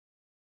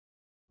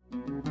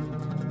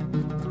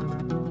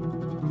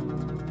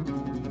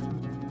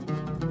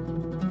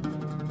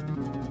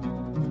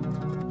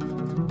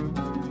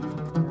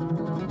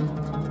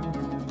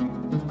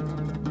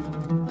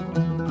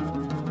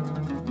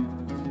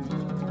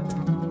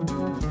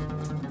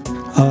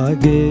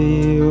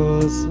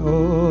Agios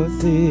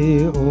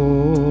Otheos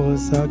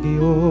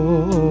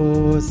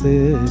Agios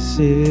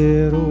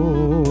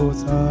Shiros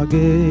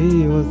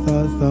Agios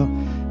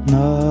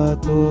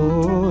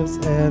Athanatos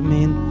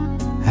Amin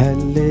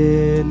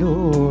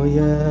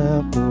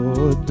هللويا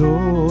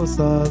قدوس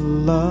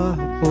الله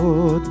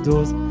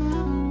قدوس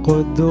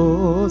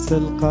قدوس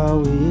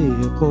القوي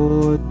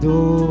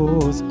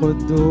قدوس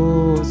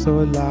قدوس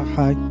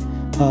الحي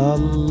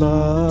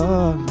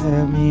الله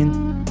آمين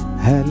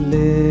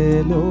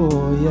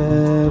هللويا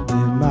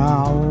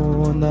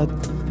بمعونة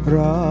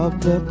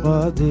رب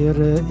قادر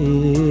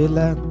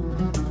إله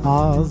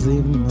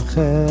عظيم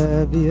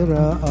خبير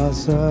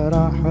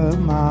أشرح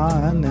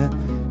معنا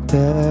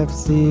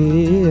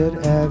تفسير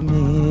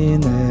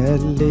أمين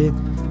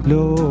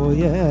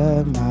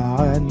هللويا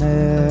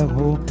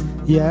معناه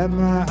يا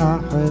ما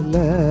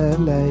أحلى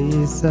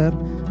ليس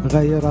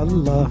غير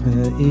الله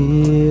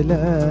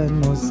إله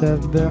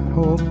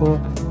نسبحه فوق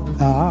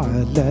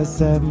أعلى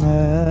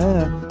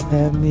سماء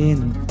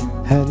أمين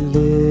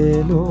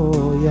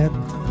هللويا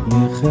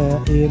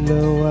ميخائيل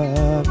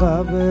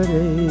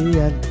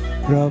وغبريال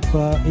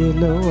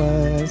رفائيل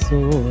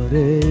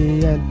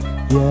وسوريال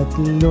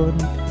يتلون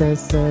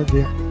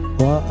تسبح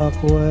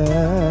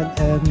وأقوال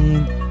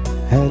أمين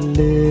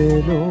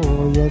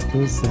هللويا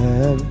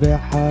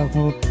تسبحه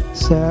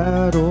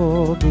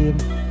شاروبيم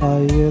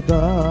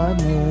أيضا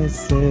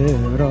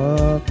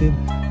السرافيم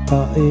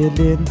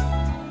قائلين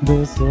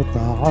بصوت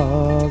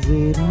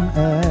عظيم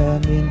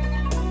آمين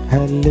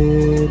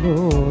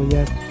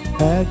هللويا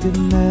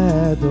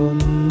أجناد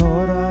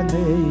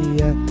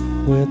نورانية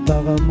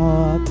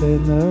وطغمات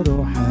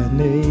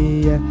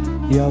روحانية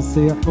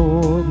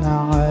يصيحون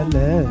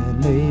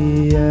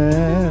علانية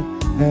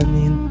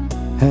آمين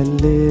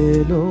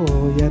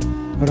هللويا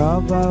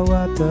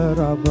ربوات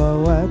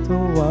ربوات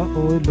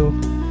وألوف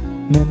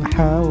من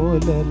حول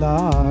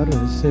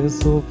العرش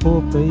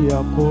صفوف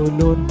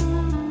يقولون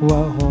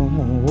وهم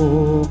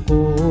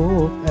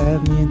وقوف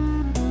آمين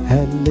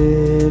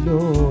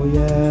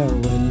هللويا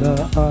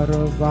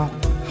والأربع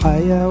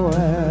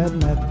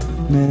حيوانات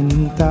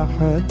من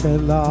تحت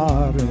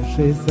العرش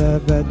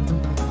ثبت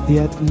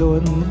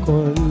يتلون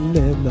كل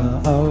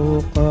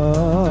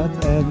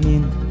الأوقات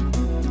آمين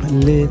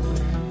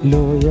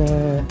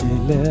هللويا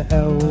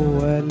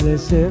الأول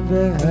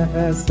شبه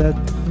أسد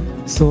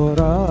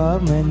صورة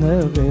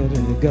من غير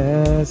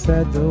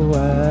جسد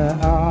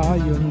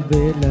وأعين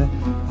بلا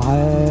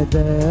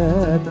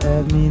عدد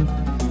آمين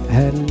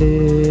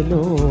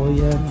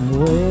هللويا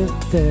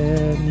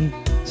والتاني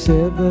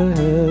شبه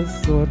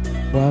الصور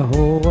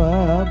وهو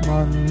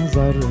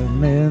منظر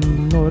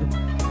من نور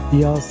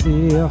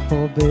يصيح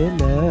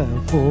بلا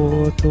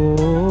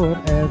فتور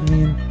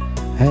آمين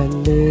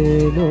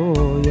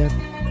هللويا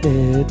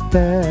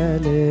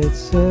التالت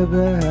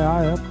شبه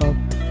عقاب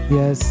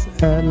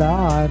يسأل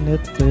عن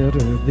الطير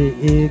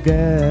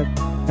بإيجاب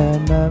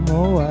أمام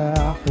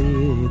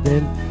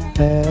وحيد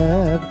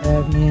الآب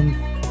آمين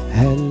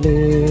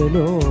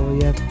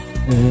هللويا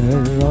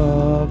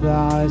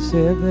الرابع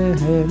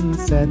شبه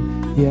إنسان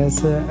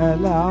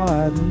يسأل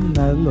عن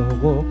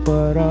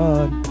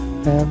الغفران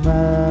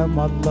أمام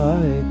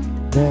الله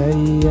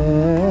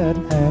ديان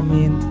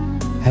آمين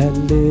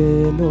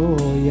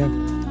هللويا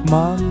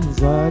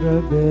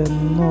منظر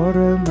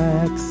بالنور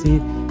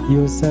مكسي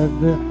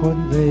يسبح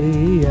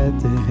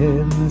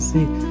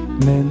بيدهمسي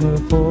من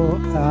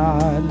فوق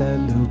على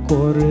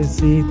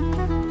الكرسي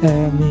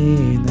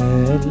آمين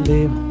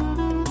اللي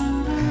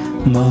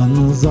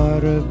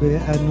منظر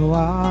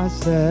بأنواع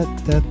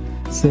شتى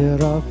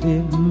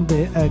سرافيم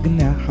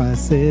بأجنحة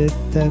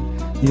ستة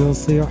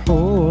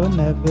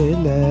يصيحون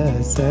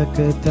بلا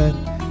سكتة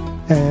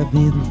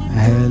آمين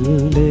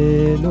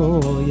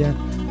هللويا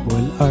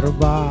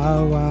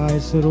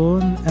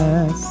وال24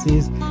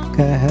 قسيس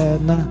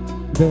كهنة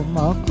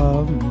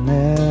بمقام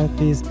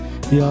نافس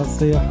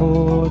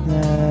يصيحون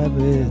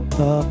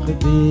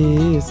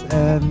بالتقديس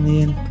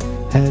آمين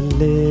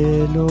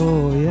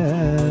هللويا.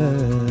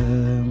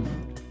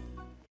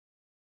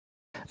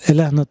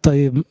 إلهنا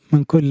الطيب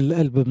من كل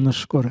القلب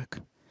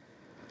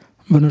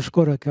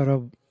بنشكرك يا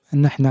رب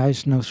إن احنا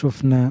عشنا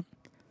وشفنا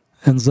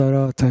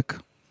انذاراتك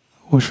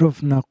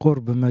وشفنا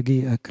قرب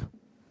مجيئك.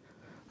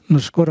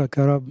 نشكرك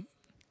يا رب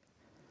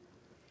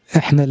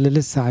احنا اللي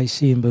لسه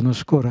عايشين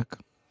بنشكرك،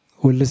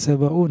 واللي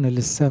سبقونا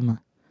للسماء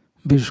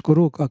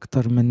بيشكروك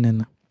أكتر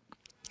مننا.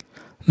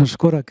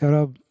 نشكرك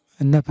يا رب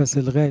النفس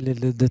الغالي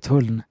اللي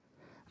اديتهولنا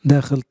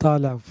داخل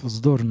طالع في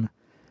صدورنا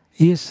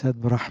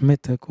يشهد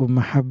برحمتك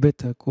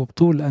ومحبتك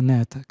وبطول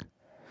أناتك.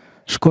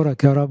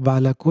 نشكرك يا رب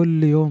على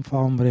كل يوم في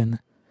عمرنا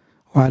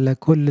وعلى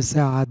كل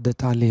ساعة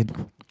عدت علينا.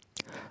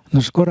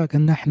 نشكرك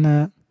ان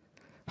احنا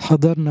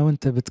حضرنا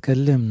وانت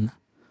بتكلمنا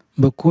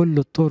بكل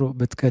الطرق،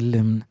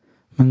 بتكلمنا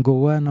من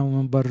جوانا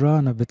ومن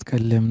برانا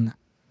بتكلمنا.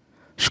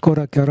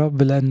 نشكرك يا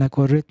رب لأنك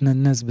وريتنا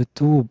الناس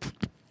بتتوب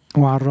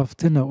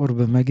وعرفتنا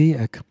قرب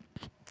مجيئك.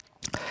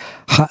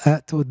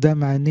 حققت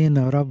قدام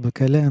عينينا يا رب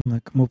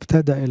كلامك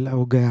مبتدأ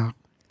الأوجاع.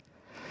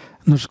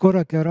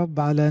 نشكرك يا رب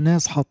على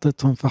ناس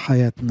حطيتهم في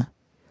حياتنا،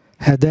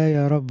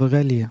 هدايا يا رب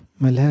غالية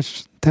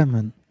ملهاش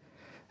تمن،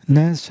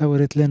 ناس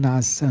شاورت لنا على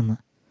السما،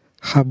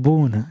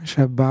 حبونا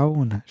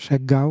شبعونا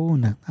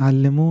شجعونا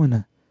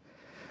علمونا.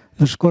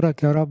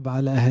 نشكرك يا رب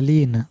على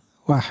أهالينا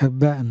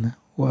وأحبائنا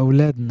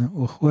وأولادنا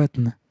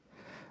وأخواتنا.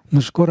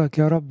 نشكرك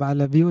يا رب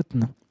على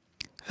بيوتنا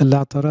اللي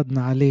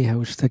اعترضنا عليها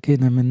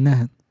واشتكينا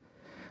منها.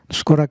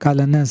 نشكرك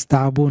على ناس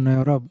تعبونا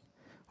يا رب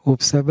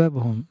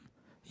وبسببهم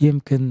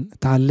يمكن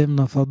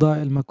تعلمنا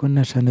فضائل ما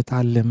كناش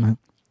هنتعلمها.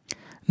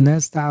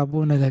 ناس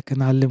تعبونا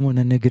لكن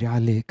علمونا نجري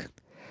عليك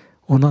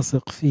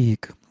ونثق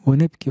فيك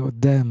ونبكي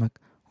قدامك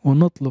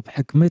ونطلب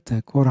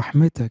حكمتك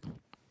ورحمتك.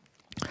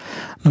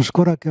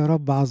 نشكرك يا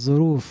رب على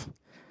الظروف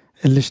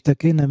اللي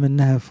اشتكينا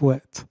منها في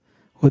وقت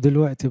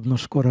ودلوقتي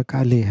بنشكرك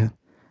عليها.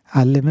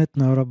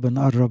 علمتنا يا رب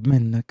نقرب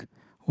منك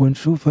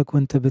ونشوفك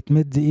وانت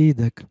بتمد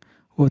ايدك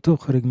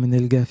وتخرج من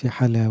الجافي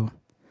حلاوة.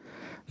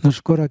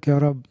 نشكرك يا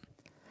رب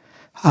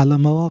على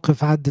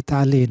مواقف عدت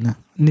علينا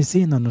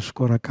نسينا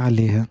نشكرك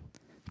عليها.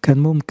 كان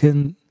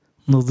ممكن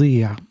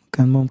نضيع،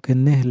 كان ممكن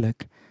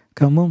نهلك،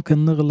 كان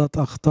ممكن نغلط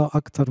أخطاء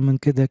أكتر من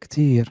كده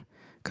كتير،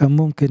 كان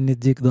ممكن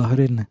نديك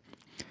ظهرنا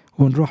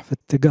ونروح في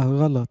اتجاه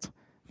غلط.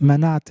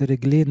 منعت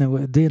رجلينا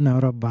وإيدينا يا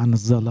رب عن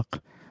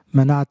الزلق،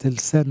 منعت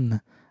لساننا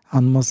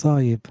عن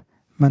مصايب،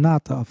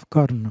 منعت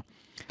أفكارنا،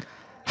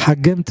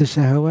 حجمت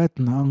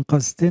شهواتنا،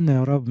 أنقذتنا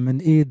يا رب من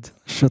إيد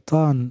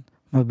الشيطان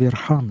ما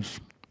بيرحمش.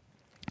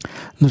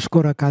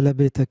 نشكرك على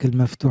بيتك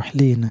المفتوح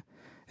لينا.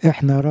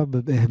 احنا يا رب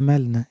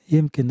بإهمالنا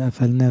يمكن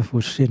قفلناه في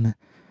وشنا،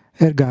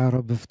 ارجع يا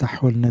رب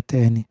افتحه لنا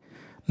تاني.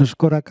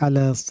 نشكرك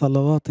على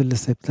الصلوات اللي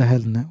سبتها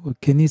لنا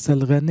والكنيسة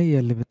الغنية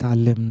اللي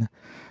بتعلمنا.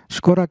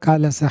 نشكرك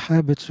على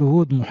سحابة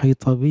شهود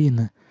محيطة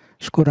بينا.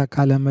 نشكرك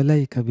على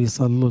ملايكة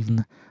بيصلوا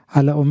لنا،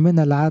 على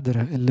أمنا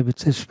العذراء اللي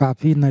بتشفع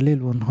فينا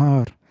ليل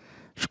ونهار.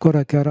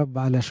 نشكرك يا رب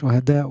على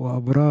شهداء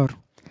وأبرار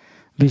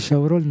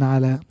بيشاوروا لنا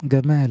على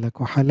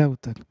جمالك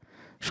وحلاوتك.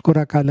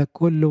 نشكرك على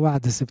كل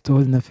وعد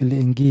سبته لنا في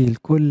الإنجيل،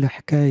 كل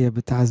حكاية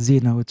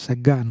بتعزينا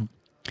وتشجعنا.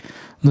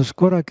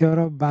 نشكرك يا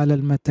رب على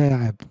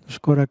المتاعب،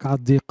 نشكرك على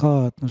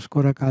الضيقات،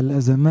 نشكرك على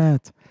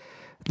الأزمات،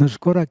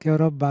 نشكرك يا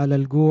رب على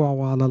الجوع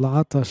وعلى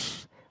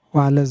العطش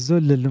وعلى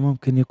الذل اللي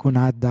ممكن يكون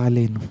عدى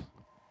علينا.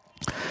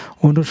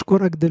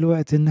 ونشكرك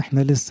دلوقتي ان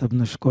احنا لسه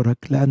بنشكرك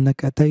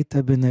لأنك أتيت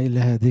بنا إلى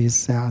هذه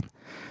الساعة.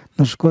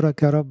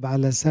 نشكرك يا رب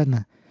على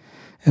سنة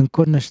إن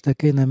كنا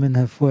اشتكينا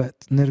منها في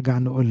وقت نرجع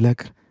نقول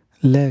لك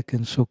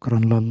لكن شكرا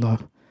لله.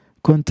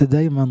 كنت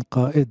دايما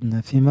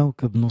قائدنا في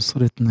موكب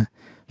نصرتنا،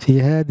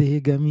 في هذه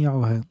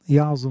جميعها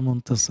يعظم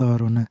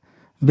انتصارنا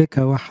بك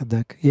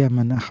وحدك يا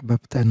من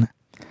أحببتنا.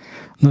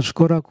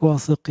 نشكرك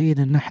واثقين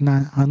ان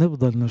احنا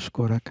هنفضل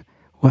نشكرك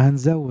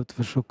وهنزود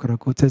في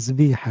شكرك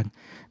وتسبيحك.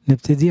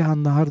 نبتديها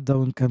النهاردة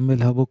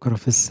ونكملها بكرة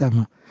في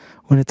السماء،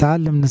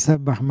 ونتعلم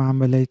نسبح مع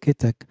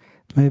ملائكتك.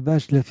 ما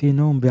يبقاش لا في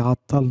نوم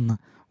بيعطلنا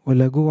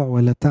ولا جوع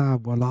ولا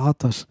تعب ولا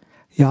عطش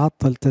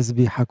يعطل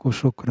تسبيحك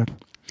وشكرك.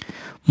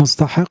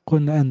 مستحق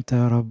أنت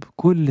يا رب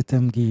كل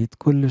تمجيد،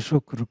 كل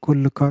شكر،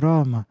 كل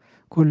كرامة،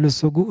 كل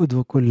سجود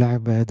وكل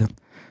عبادة.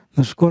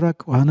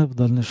 نشكرك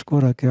وهنفضل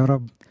نشكرك يا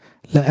رب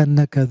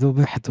لأنك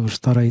ذبحت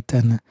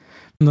واشتريتنا.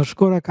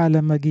 نشكرك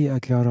على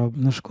مجيئك يا رب،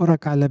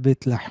 نشكرك على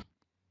بيت لحم،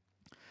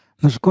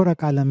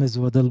 نشكرك على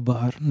مزود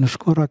البقر،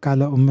 نشكرك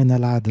على أمنا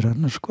العذراء،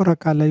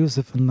 نشكرك على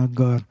يوسف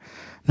النجار،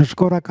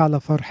 نشكرك على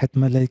فرحة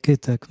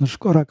ملائكتك،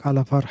 نشكرك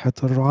على فرحة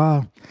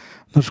الرعاة،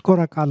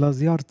 نشكرك على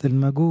زيارة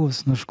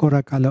المجوس،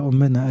 نشكرك على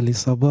أمنا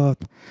إليصابات،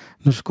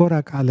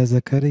 نشكرك على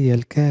زكريا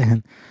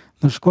الكاهن،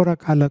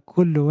 نشكرك على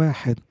كل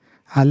واحد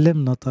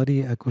علمنا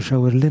طريقك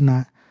وشاور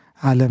لنا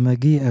على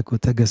مجيئك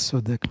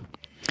وتجسدك.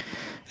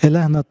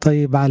 إلهنا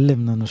الطيب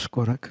علمنا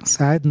نشكرك،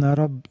 ساعدنا يا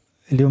رب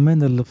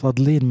اليومين اللي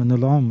فاضلين من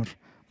العمر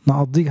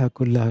نقضيها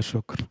كلها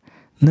شكر،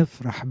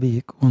 نفرح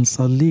بيك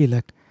ونصلي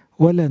لك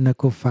ولا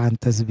نكف عن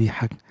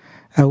تسبيحك.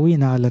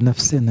 قوينا على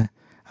نفسنا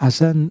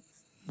عشان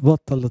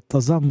نبطل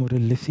التذمر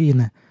اللي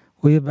فينا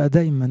ويبقى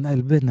دايما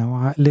قلبنا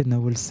وعقلنا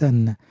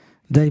ولساننا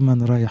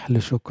دايما رايح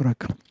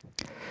لشكرك.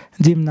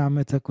 دي من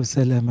نعمتك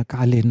وسلامك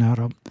علينا يا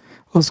رب.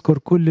 اذكر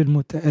كل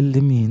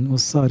المتألمين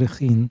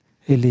والصارخين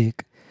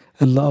إليك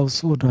اللي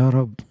أوصونا يا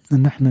رب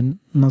إن احنا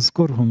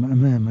نذكرهم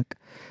أمامك.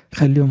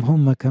 خليهم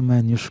هم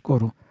كمان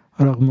يشكروا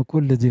رغم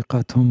كل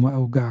ضيقاتهم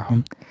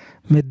وأوجاعهم.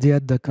 مد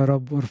يدك يا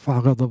رب وارفع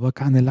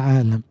غضبك عن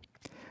العالم،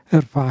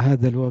 ارفع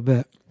هذا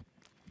الوباء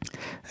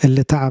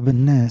اللي تعب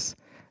الناس.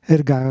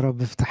 ارجع يا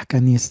رب افتح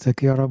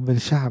كنيستك يا رب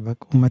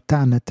لشعبك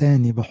ومتعنا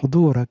تاني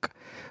بحضورك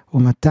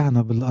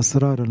ومتعنا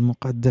بالأسرار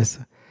المقدسة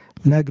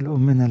من أجل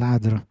أمنا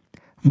العذراء.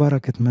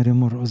 بركة ماري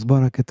مرقس،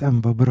 بركة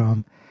أنبا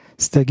برام،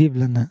 استجيب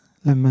لنا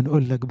لما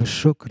نقول لك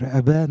بالشكر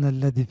أبانا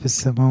الذي في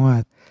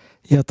السماوات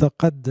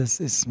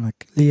يتقدس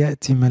اسمك،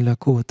 ليأتي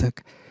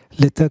ملكوتك،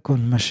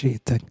 لتكن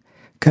مشيئتك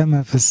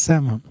كما في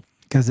السماء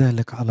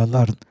كذلك على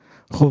الأرض.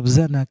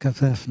 خبزنا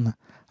كفافنا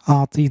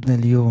أعطينا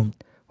اليوم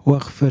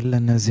واغفر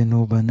لنا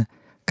ذنوبنا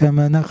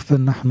كما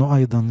نغفر نحن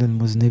أيضا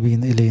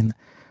للمذنبين إلينا،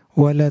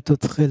 ولا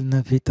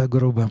تدخلنا في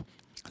تجربة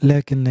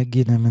لكن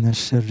نجينا من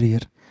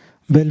الشرير،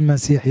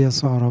 بالمسيح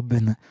يسوع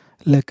ربنا،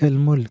 لك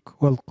الملك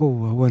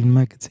والقوة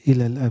والمجد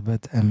إلى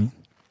الأبد آمين.